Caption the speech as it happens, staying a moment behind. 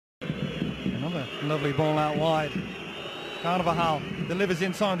Another lovely ball out wide. Carvajal delivers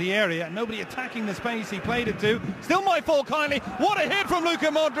inside the area. Nobody attacking the space he played it to. Still might fall kindly. What a hit from Luka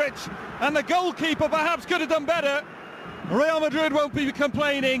Modric. And the goalkeeper perhaps could have done better. Real Madrid won't be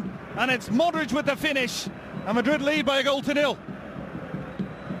complaining. And it's Modric with the finish. And Madrid lead by a goal to nil.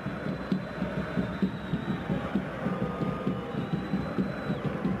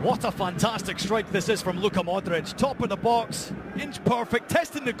 What a fantastic strike this is from Luka Modric. Top of the box, inch perfect,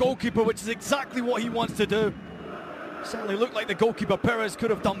 testing the goalkeeper, which is exactly what he wants to do. Certainly looked like the goalkeeper Perez could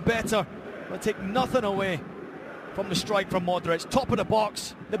have done better, but take nothing away from the strike from Modric. Top of the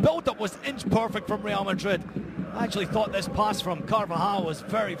box, the build-up was inch perfect from Real Madrid. I actually thought this pass from Carvajal was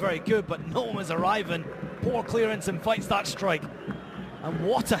very, very good, but no one was arriving. Poor clearance and fights that strike. And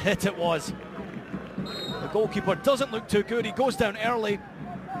what a hit it was. The goalkeeper doesn't look too good. He goes down early,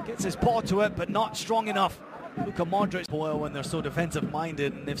 gets his paw to it, but not strong enough. Luka Modric, APOEL, when they're so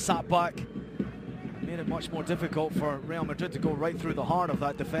defensive-minded, and they've sat back, made it much more difficult for Real Madrid to go right through the heart of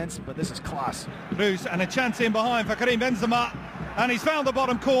that defence, but this is class. Cruz, and a chance in behind for Karim Benzema, and he's found the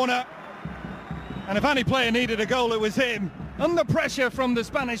bottom corner. And if any player needed a goal, it was him. Under pressure from the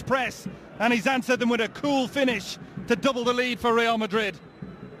Spanish press, and he's answered them with a cool finish to double the lead for Real Madrid.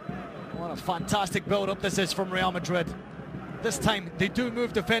 What a fantastic build-up this is from Real Madrid. This time they do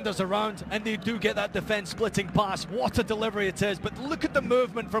move defenders around and they do get that defence splitting pass. What a delivery it is, but look at the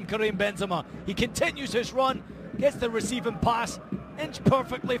movement from Karim Benzema. He continues his run, gets the receiving pass, inch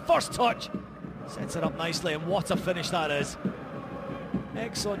perfectly, first touch, sets it up nicely, and what a finish that is.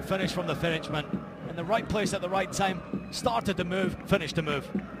 Excellent finish from the Frenchman. In the right place at the right time, started the move, finished the move.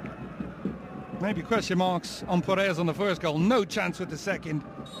 Maybe question marks on Perez on the first goal, no chance with the second.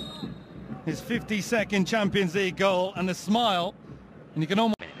 His 52nd Champions League goal, and the smile, and you can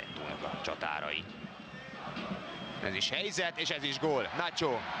almost... Csatárai. Ez is helyzet, és ez is gól.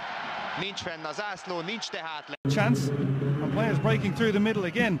 Nacho. Nincs fenn a zászló, nincs tehát... Chance, and players breaking through the middle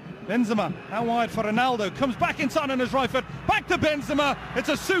again. Benzema, out wide for Ronaldo, comes back inside on his right foot, back to Benzema, it's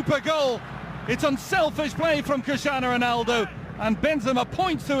a super goal. It's unselfish play from Cristiano Ronaldo, and Benzema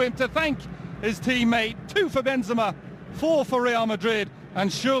points to him to thank his teammate. 2 for Benzema, 4 for Real Madrid. And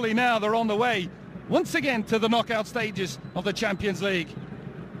surely now they're on the way once again to the knockout stages of the Champions League.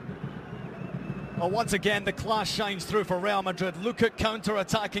 Well, once again the class shines through for Real Madrid. Look at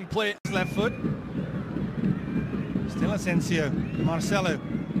counter-attacking play. Left foot. Still Asensio. Marcelo.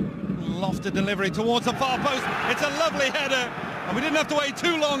 Lofted delivery towards the far post. It's a lovely header. And we didn't have to wait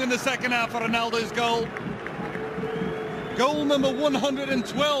too long in the second half for Ronaldo's goal. Goal number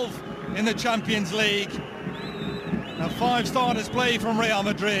 112 in the Champions League. A 5-star display from Real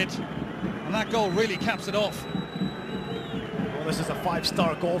Madrid, and that goal really caps it off. Well, this is a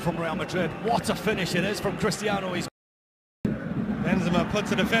 5-star goal from Real Madrid. What a finish it is from Cristiano. Benzema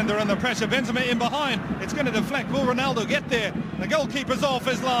puts a defender under pressure. Benzema in behind. It's going to deflect. Will Ronaldo get there? The goalkeeper's off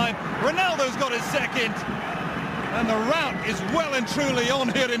his line. Ronaldo's got his second. And the rout is well and truly on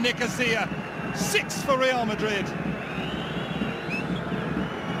here in Nicosia. 6 for Real Madrid.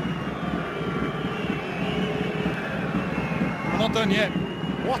 Not done yet.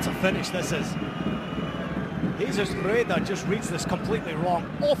 What a finish this is. Jesus Reda just reads this completely wrong.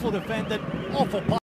 Awful defended, awful pass.